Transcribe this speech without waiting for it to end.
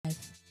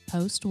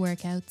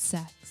post-workout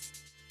sex.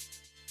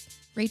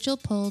 Rachel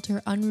pulled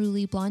her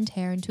unruly blonde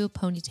hair into a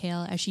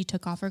ponytail as she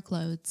took off her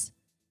clothes,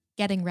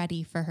 getting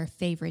ready for her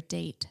favorite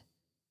date,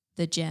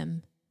 the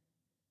gym.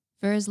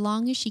 For as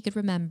long as she could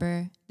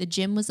remember, the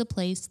gym was a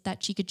place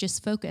that she could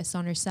just focus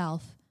on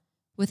herself,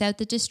 without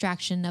the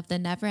distraction of the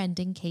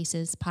never-ending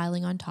cases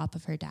piling on top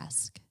of her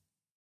desk.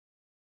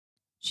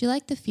 She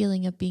liked the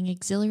feeling of being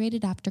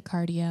exhilarated after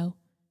cardio,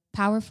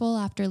 powerful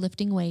after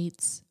lifting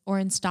weights, or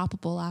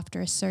unstoppable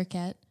after a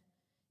circuit.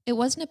 It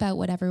wasn't about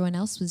what everyone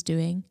else was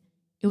doing.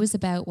 It was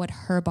about what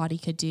her body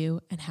could do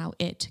and how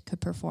it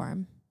could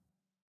perform.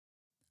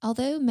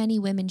 Although many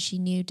women she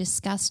knew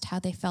discussed how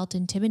they felt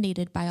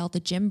intimidated by all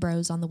the gym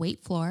bros on the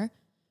weight floor,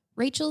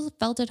 Rachel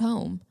felt at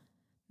home.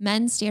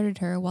 Men stared at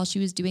her while she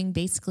was doing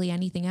basically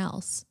anything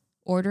else,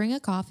 ordering a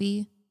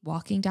coffee,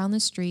 walking down the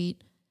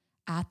street,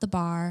 at the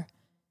bar.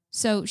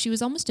 So she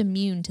was almost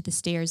immune to the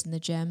stares in the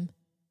gym.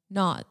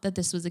 Not that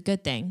this was a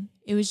good thing.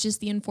 It was just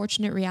the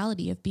unfortunate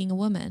reality of being a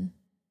woman.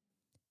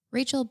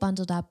 Rachel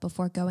bundled up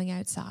before going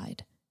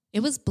outside.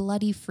 It was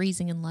bloody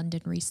freezing in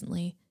London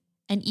recently,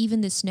 and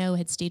even the snow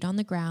had stayed on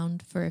the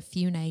ground for a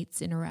few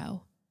nights in a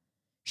row.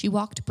 She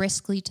walked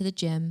briskly to the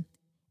gym,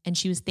 and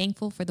she was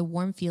thankful for the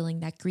warm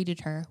feeling that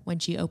greeted her when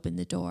she opened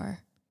the door.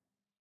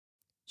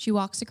 She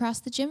walks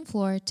across the gym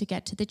floor to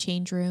get to the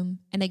change room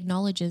and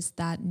acknowledges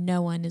that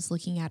no one is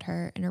looking at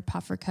her in her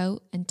puffer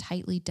coat and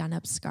tightly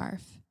done-up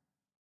scarf.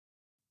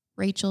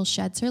 Rachel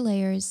sheds her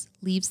layers,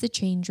 leaves the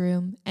change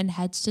room, and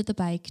heads to the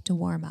bike to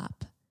warm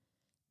up.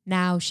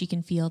 Now she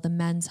can feel the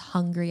men's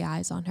hungry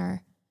eyes on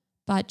her,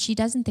 but she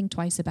doesn't think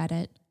twice about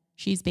it.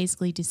 She's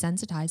basically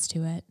desensitized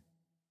to it.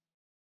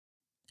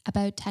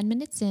 About 10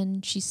 minutes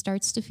in, she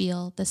starts to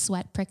feel the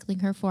sweat prickling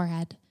her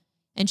forehead,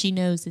 and she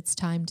knows it's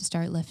time to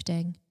start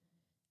lifting.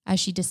 As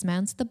she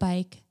dismounts the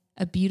bike,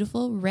 a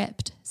beautiful,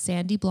 ripped,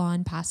 sandy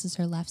blonde passes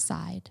her left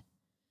side.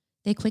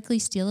 They quickly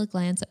steal a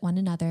glance at one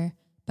another,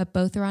 but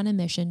both are on a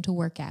mission to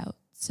work out,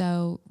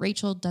 so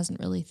Rachel doesn't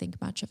really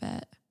think much of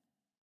it.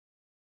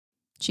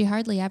 She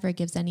hardly ever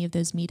gives any of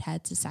those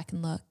meatheads a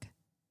second look.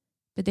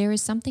 But there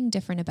is something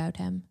different about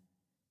him,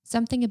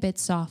 something a bit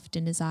soft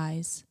in his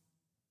eyes.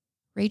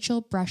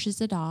 Rachel brushes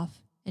it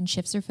off and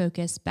shifts her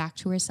focus back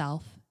to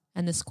herself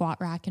and the squat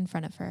rack in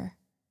front of her.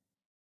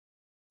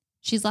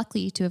 She's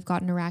lucky to have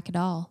gotten a rack at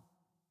all.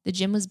 The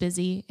gym was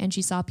busy and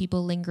she saw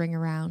people lingering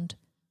around,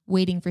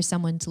 waiting for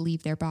someone to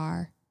leave their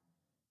bar.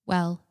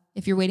 Well,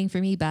 if you're waiting for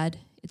me, bud,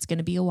 it's going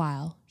to be a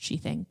while, she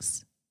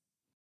thinks.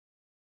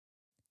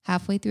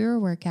 Halfway through her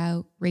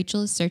workout,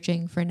 Rachel is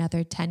searching for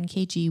another 10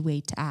 kg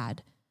weight to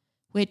add,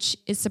 which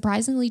is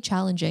surprisingly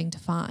challenging to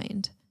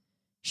find.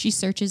 She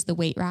searches the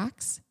weight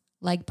racks,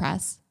 leg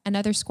press, and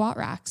other squat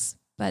racks,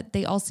 but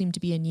they all seem to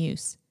be in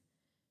use.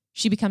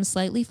 She becomes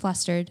slightly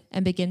flustered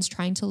and begins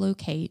trying to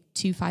locate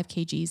 2 5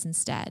 kgs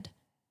instead,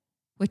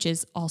 which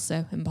is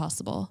also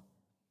impossible.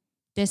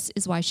 This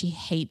is why she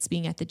hates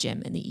being at the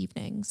gym in the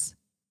evenings.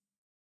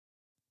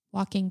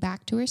 Walking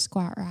back to her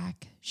squat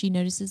rack, she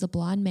notices a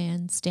blonde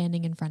man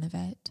standing in front of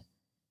it.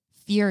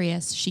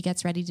 Furious, she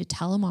gets ready to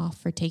tell him off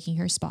for taking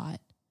her spot.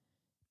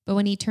 But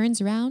when he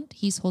turns around,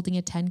 he's holding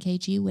a 10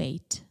 kg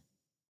weight.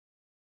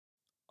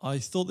 I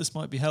thought this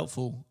might be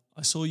helpful.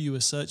 I saw you were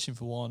searching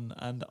for one,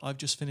 and I've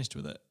just finished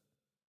with it.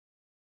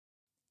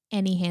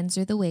 And he hands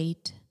her the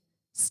weight.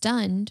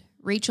 Stunned,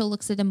 Rachel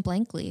looks at him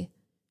blankly.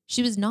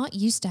 She was not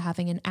used to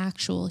having an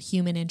actual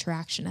human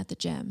interaction at the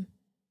gym.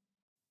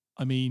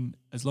 I mean,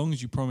 as long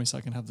as you promise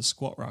I can have the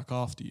squat rack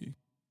after you.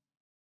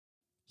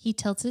 He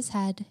tilts his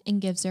head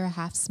and gives her a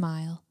half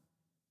smile.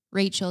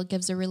 Rachel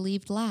gives a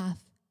relieved laugh.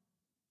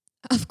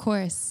 Of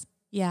course.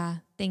 Yeah,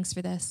 thanks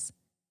for this.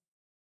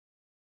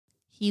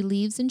 He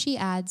leaves and she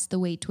adds the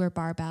weight to her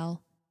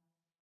barbell.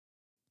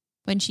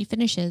 When she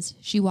finishes,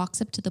 she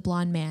walks up to the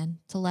blonde man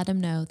to let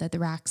him know that the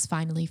rack's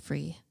finally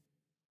free.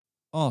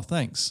 Oh,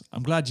 thanks.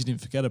 I'm glad you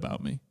didn't forget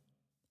about me.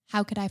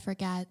 How could I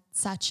forget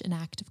such an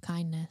act of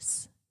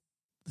kindness?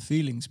 The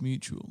feeling's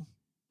mutual.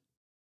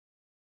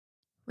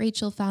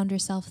 Rachel found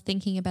herself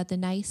thinking about the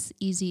nice,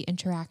 easy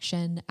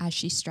interaction as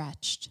she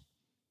stretched.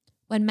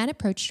 When men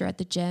approached her at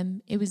the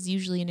gym, it was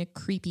usually in a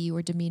creepy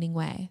or demeaning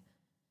way.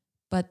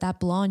 But that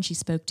blonde she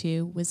spoke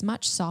to was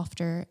much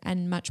softer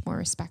and much more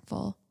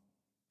respectful.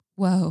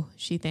 Whoa,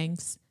 she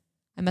thinks.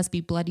 I must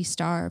be bloody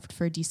starved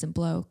for a decent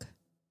bloke.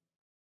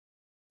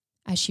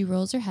 As she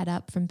rolls her head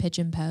up from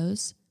pigeon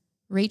pose,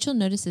 Rachel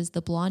notices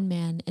the blonde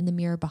man in the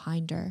mirror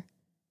behind her.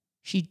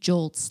 She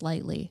jolts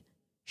slightly.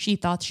 She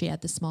thought she had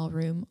the small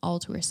room all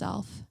to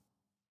herself.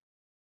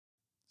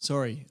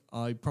 Sorry,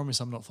 I promise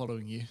I'm not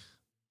following you.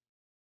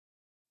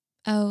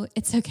 Oh,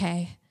 it's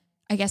okay.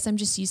 I guess I'm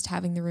just used to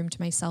having the room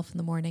to myself in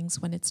the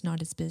mornings when it's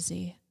not as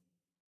busy.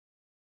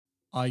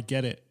 I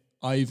get it.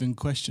 I even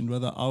questioned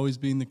whether I was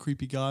being the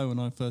creepy guy when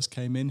I first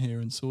came in here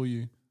and saw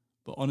you.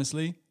 But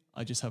honestly,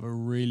 I just have a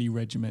really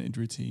regimented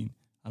routine,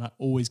 and I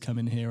always come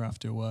in here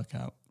after a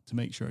workout to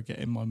make sure I get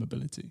in my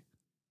mobility.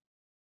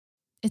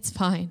 It's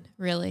fine,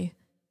 really.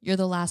 You're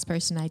the last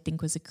person I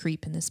think was a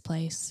creep in this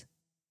place.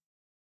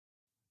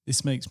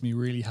 This makes me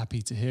really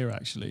happy to hear,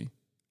 actually.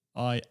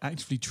 I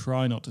actively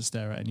try not to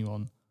stare at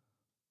anyone.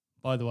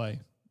 By the way,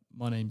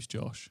 my name's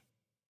Josh.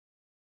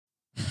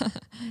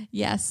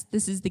 Yes,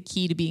 this is the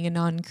key to being a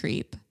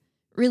non-creep.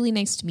 Really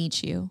nice to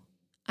meet you.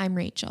 I'm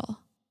Rachel.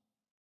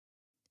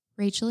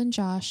 Rachel and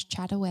Josh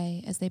chat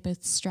away as they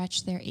both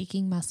stretch their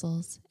aching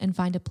muscles and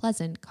find a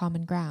pleasant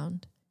common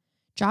ground.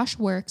 Josh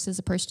works as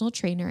a personal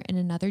trainer in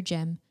another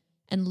gym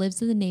and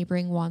lives in the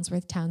neighboring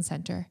Wandsworth Town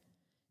Center,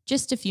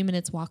 just a few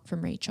minutes' walk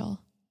from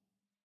Rachel.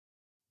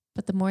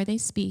 But the more they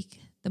speak,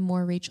 the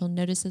more Rachel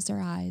notices her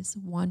eyes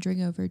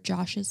wandering over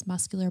Josh's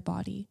muscular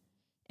body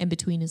and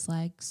between his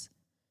legs.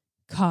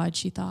 God,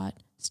 she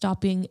thought,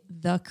 stop being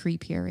the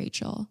creep here,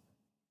 Rachel.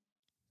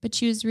 But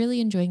she was really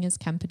enjoying his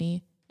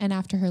company, and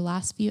after her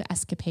last few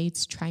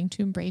escapades trying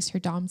to embrace her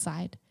dom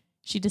side,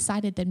 she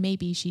decided that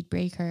maybe she'd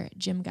break her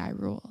gym guy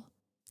rule.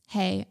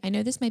 Hey, I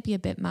know this might be a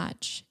bit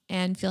much,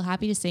 and feel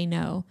happy to say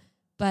no,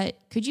 but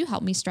could you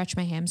help me stretch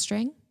my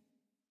hamstring?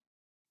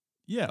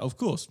 Yeah, of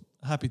course.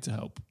 Happy to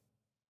help.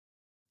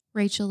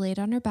 Rachel laid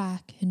on her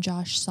back, and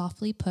Josh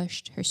softly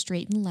pushed her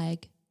straightened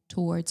leg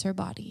towards her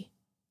body.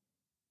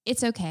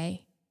 It's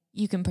okay.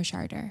 You can push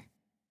harder.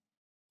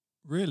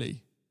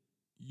 Really?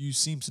 You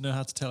seem to know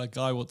how to tell a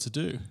guy what to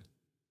do.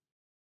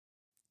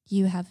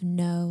 You have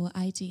no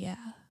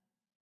idea.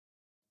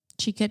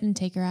 She couldn't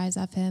take her eyes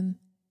off him.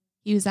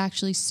 He was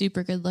actually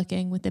super good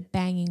looking with a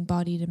banging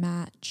body to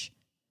match.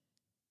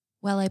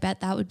 Well, I bet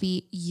that would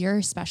be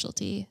your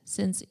specialty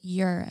since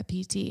you're a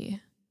PT.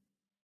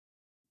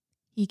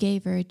 He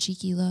gave her a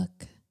cheeky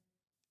look.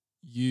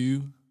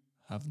 You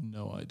have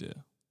no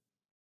idea.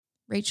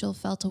 Rachel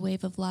felt a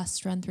wave of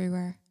lust run through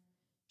her.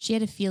 She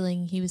had a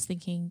feeling he was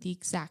thinking the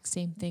exact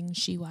same thing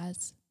she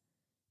was.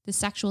 The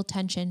sexual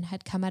tension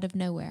had come out of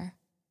nowhere,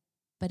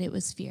 but it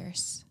was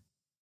fierce.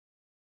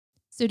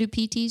 So do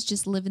PTs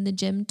just live in the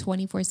gym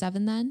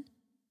 24/7 then?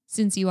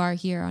 Since you are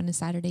here on a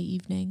Saturday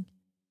evening.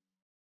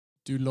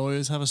 Do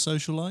lawyers have a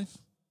social life,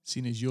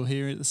 seeing as you're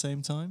here at the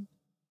same time?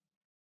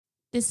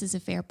 This is a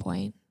fair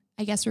point.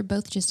 I guess we're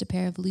both just a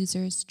pair of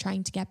losers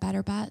trying to get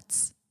better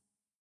butts.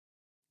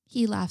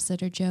 He laughs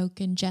at her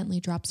joke and gently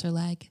drops her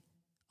leg,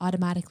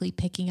 automatically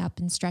picking up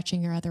and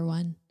stretching her other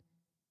one.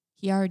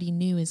 He already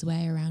knew his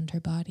way around her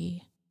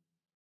body.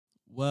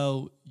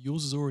 Well,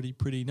 yours is already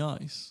pretty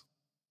nice.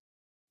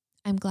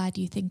 I'm glad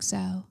you think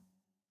so.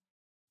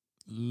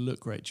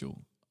 Look,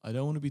 Rachel, I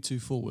don't want to be too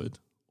forward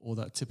or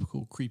that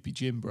typical creepy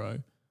gym bro,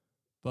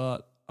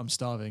 but I'm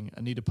starving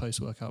and need a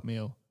post-workout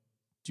meal.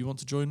 Do you want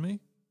to join me?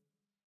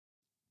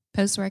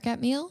 Post-workout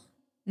meal?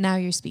 Now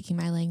you're speaking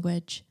my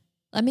language.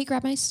 Let me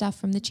grab my stuff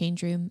from the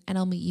change room and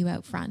I'll meet you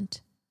out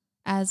front,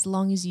 as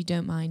long as you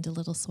don't mind a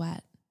little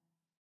sweat.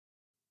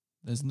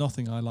 There's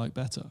nothing I like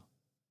better.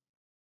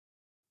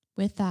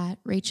 With that,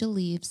 Rachel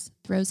leaves,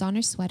 throws on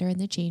her sweater in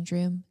the change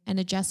room, and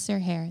adjusts her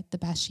hair the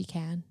best she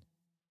can.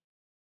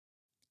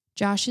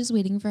 Josh is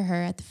waiting for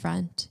her at the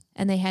front,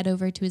 and they head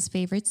over to his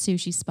favorite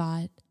sushi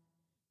spot.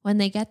 When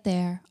they get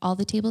there, all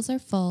the tables are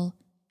full,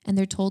 and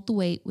they're told the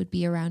wait would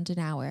be around an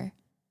hour.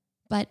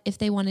 But if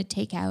they wanted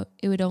takeout,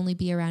 it would only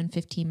be around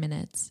 15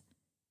 minutes.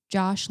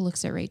 Josh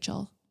looks at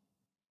Rachel.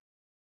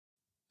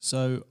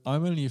 So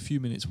I'm only a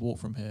few minutes walk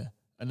from here.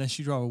 Unless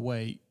you'd rather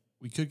wait,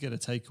 we could get a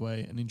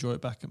takeaway and enjoy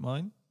it back at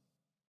mine.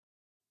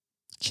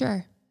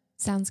 Sure,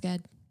 sounds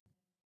good.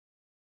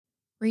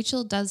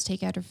 Rachel does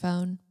take out her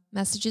phone,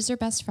 messages her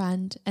best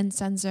friend, and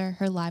sends her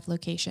her live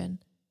location,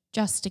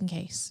 just in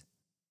case.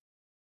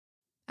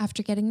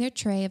 After getting their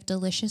tray of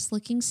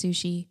delicious-looking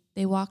sushi,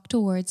 they walk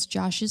towards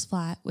Josh's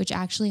flat, which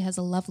actually has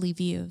a lovely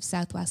view of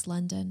southwest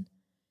London.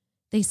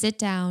 They sit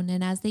down,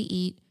 and as they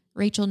eat,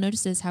 Rachel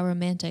notices how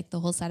romantic the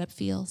whole setup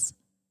feels.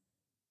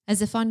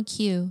 As if on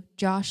cue,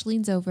 Josh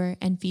leans over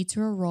and feeds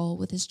her a roll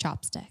with his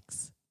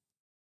chopsticks.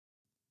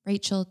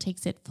 Rachel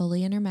takes it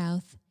fully in her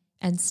mouth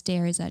and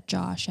stares at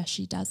Josh as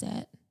she does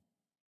it.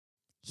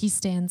 He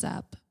stands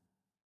up.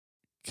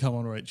 Come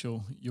on,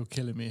 Rachel, you're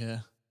killing me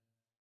here.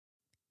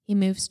 He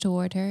moves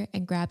toward her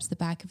and grabs the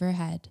back of her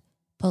head,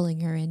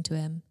 pulling her into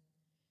him.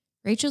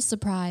 Rachel's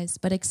surprised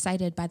but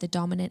excited by the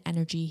dominant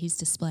energy he's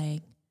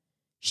displaying.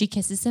 She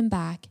kisses him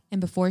back, and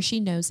before she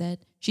knows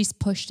it, she's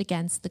pushed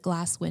against the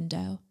glass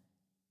window,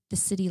 the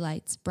city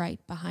lights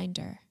bright behind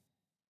her.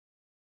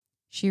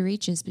 She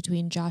reaches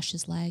between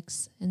Josh's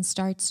legs and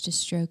starts to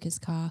stroke his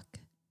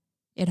cock.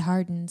 It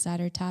hardens at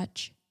her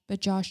touch,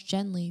 but Josh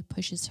gently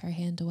pushes her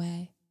hand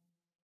away.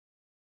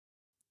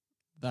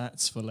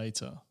 That's for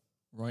later.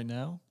 Right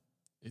now,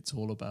 it's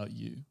all about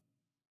you.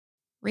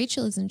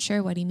 Rachel isn't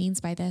sure what he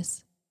means by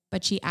this,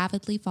 but she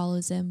avidly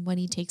follows him when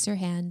he takes her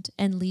hand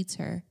and leads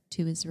her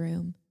to his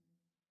room.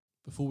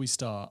 Before we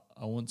start,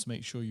 I want to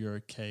make sure you're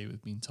okay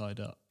with being tied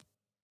up.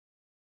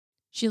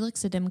 She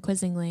looks at him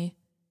quizzingly,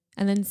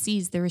 and then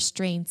sees the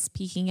restraints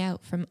peeking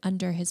out from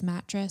under his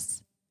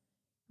mattress.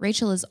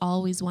 Rachel has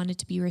always wanted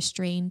to be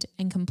restrained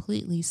and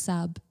completely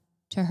sub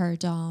to her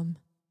dom.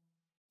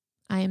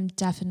 I am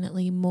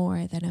definitely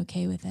more than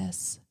okay with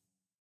this.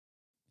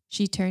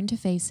 She turned to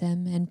face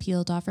him and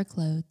peeled off her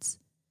clothes,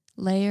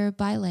 layer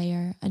by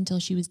layer until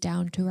she was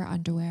down to her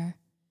underwear.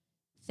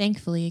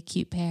 Thankfully, a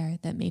cute pair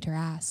that made her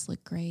ass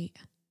look great.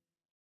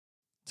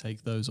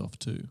 Take those off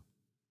too.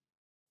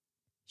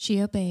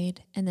 She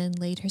obeyed and then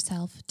laid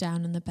herself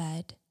down on the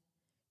bed.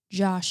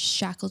 Josh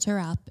shackled her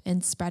up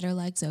and spread her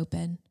legs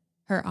open,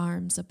 her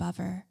arms above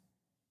her.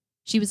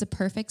 She was a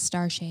perfect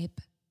star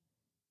shape.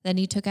 Then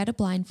he took out a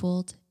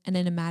blindfold, and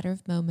in a matter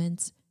of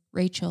moments,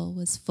 Rachel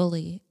was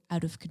fully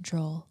out of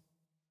control.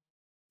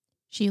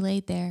 She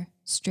laid there,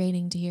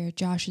 straining to hear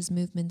Josh's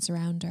movements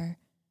around her,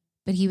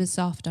 but he was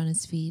soft on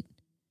his feet.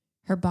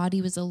 Her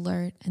body was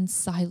alert and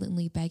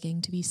silently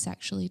begging to be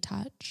sexually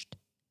touched.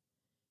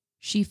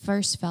 She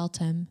first felt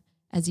him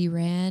as he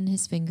ran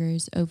his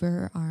fingers over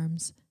her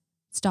arms,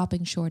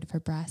 stopping short of her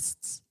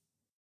breasts.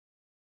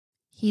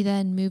 He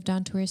then moved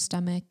onto her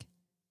stomach,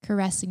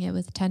 caressing it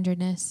with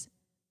tenderness,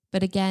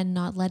 but again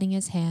not letting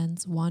his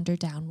hands wander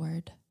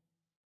downward.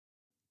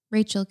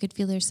 Rachel could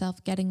feel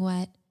herself getting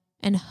wet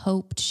and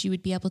hoped she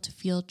would be able to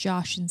feel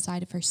Josh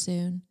inside of her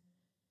soon.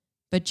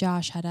 But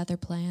Josh had other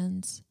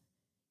plans.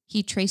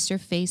 He traced her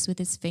face with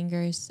his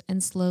fingers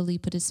and slowly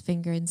put his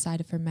finger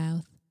inside of her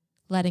mouth,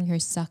 letting her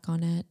suck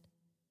on it.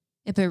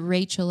 It put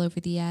Rachel over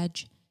the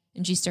edge,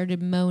 and she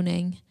started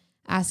moaning,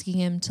 asking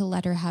him to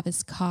let her have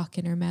his cock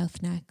in her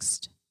mouth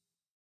next.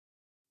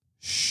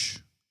 Shh.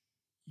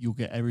 You'll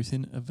get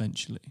everything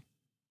eventually.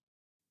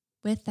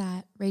 With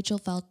that, Rachel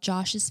felt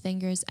Josh's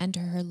fingers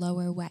enter her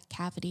lower wet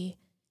cavity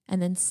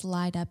and then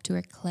slide up to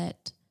her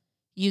clit,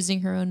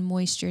 using her own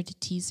moisture to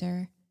tease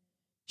her.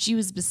 She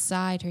was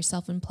beside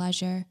herself in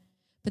pleasure,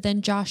 but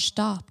then Josh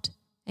stopped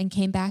and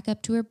came back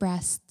up to her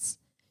breasts,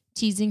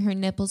 teasing her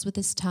nipples with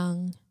his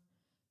tongue.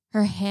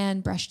 Her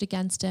hand brushed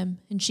against him,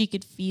 and she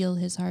could feel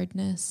his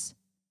hardness.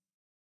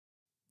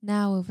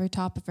 Now over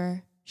top of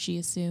her, she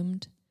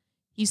assumed.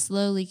 He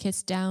slowly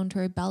kissed down to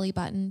her belly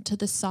button to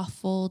the soft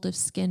fold of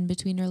skin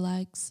between her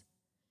legs.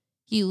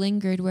 He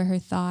lingered where her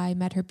thigh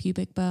met her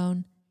pubic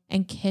bone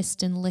and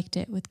kissed and licked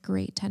it with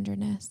great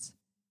tenderness.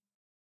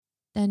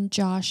 Then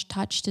Josh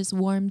touched his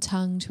warm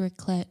tongue to her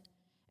clit,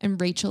 and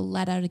Rachel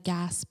let out a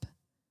gasp.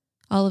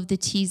 All of the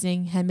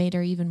teasing had made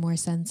her even more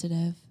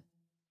sensitive.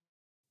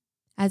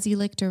 As he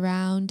licked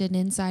around and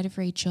inside of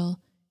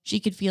Rachel, she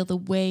could feel the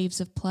waves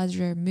of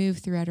pleasure move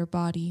throughout her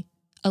body,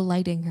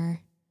 alighting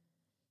her.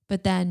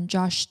 But then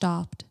Josh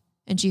stopped,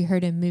 and she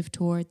heard him move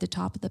toward the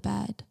top of the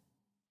bed.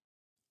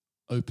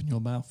 Open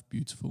your mouth,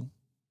 beautiful.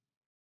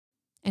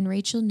 And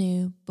Rachel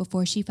knew,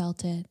 before she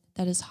felt it,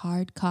 that his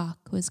hard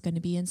cock was going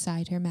to be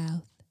inside her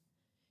mouth.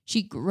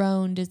 She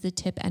groaned as the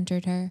tip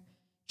entered her.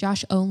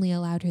 Josh only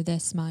allowed her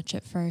this much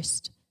at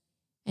first,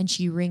 and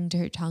she ringed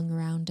her tongue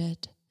around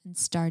it and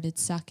started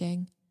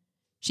sucking.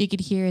 She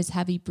could hear his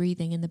heavy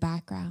breathing in the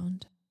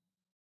background.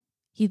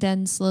 He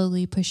then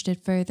slowly pushed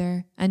it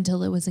further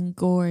until it was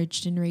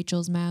engorged in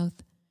Rachel's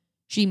mouth.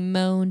 She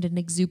moaned and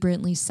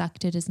exuberantly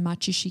sucked it as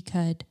much as she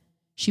could.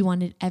 She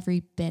wanted every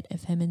bit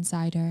of him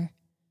inside her.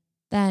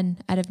 Then,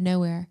 out of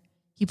nowhere,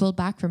 he pulled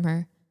back from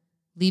her,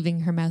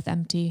 leaving her mouth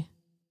empty.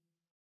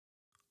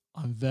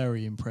 I'm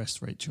very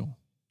impressed, Rachel.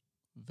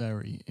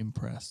 Very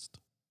impressed.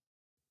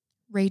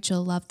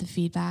 Rachel loved the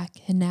feedback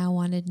and now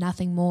wanted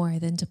nothing more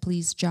than to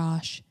please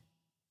Josh,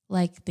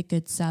 like the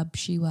good sub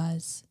she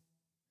was.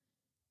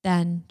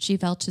 Then she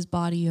felt his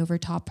body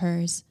overtop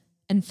hers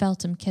and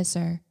felt him kiss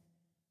her.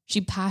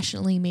 She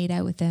passionately made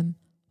out with him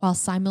while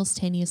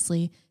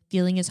simultaneously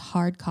feeling his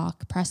hard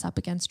cock press up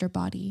against her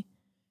body.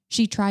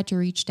 She tried to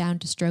reach down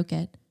to stroke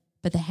it,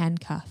 but the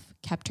handcuff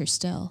kept her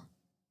still.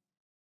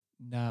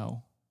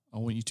 Now, I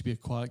want you to be a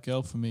quiet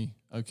girl for me,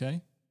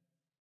 okay?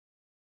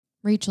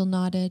 Rachel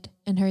nodded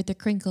and heard the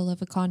crinkle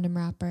of a condom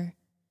wrapper.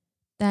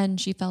 Then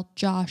she felt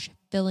Josh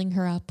filling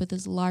her up with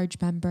his large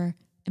member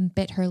and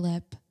bit her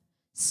lip,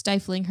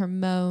 stifling her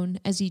moan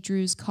as he drew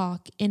his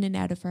cock in and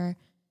out of her,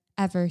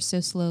 ever so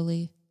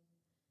slowly.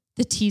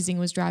 The teasing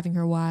was driving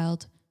her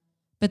wild,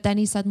 but then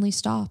he suddenly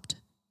stopped,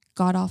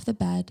 got off the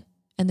bed,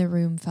 and the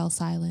room fell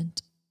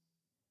silent.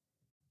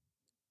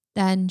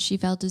 Then she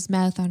felt his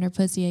mouth on her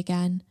pussy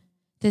again,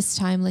 this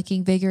time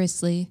licking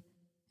vigorously,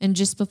 and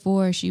just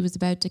before she was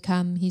about to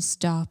come, he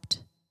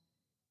stopped.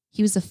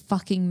 He was a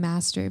fucking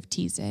master of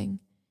teasing,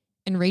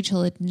 and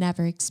Rachel had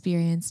never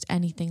experienced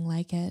anything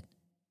like it.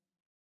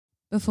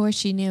 Before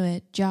she knew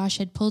it, Josh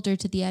had pulled her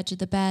to the edge of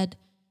the bed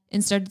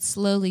and started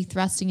slowly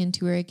thrusting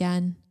into her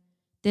again.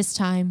 This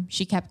time,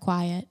 she kept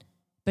quiet,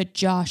 but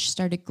Josh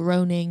started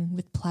groaning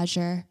with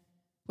pleasure,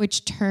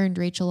 which turned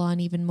Rachel on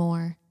even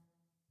more,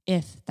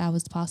 if that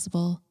was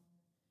possible.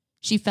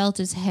 She felt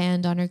his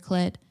hand on her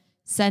clit,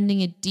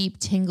 sending a deep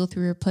tingle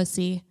through her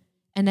pussy,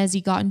 and as he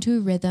got into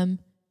a rhythm,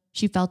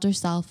 she felt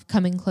herself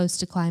coming close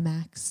to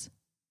climax.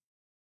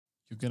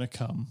 You're gonna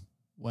come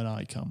when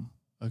I come,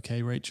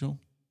 okay, Rachel?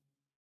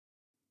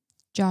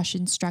 Josh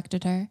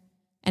instructed her,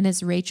 and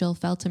as Rachel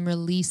felt him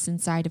release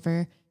inside of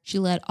her, she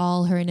let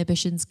all her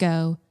inhibitions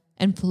go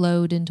and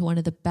flowed into one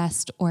of the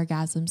best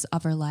orgasms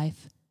of her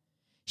life.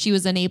 She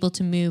was unable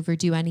to move or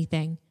do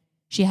anything.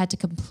 She had to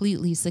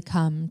completely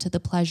succumb to the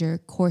pleasure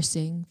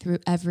coursing through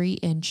every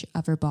inch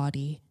of her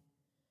body.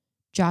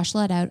 Josh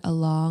let out a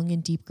long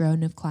and deep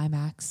groan of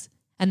climax,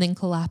 and then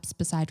collapsed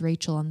beside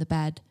Rachel on the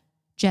bed,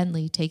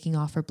 gently taking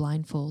off her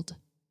blindfold.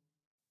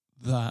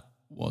 That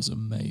was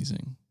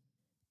amazing.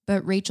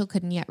 But Rachel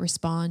couldn't yet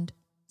respond,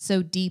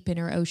 so deep in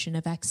her ocean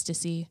of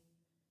ecstasy.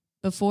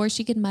 Before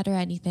she could mutter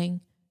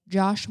anything,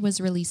 Josh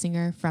was releasing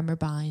her from her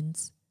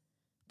binds.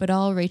 But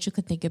all Rachel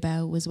could think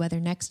about was whether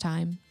next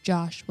time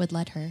Josh would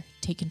let her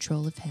take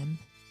control of him.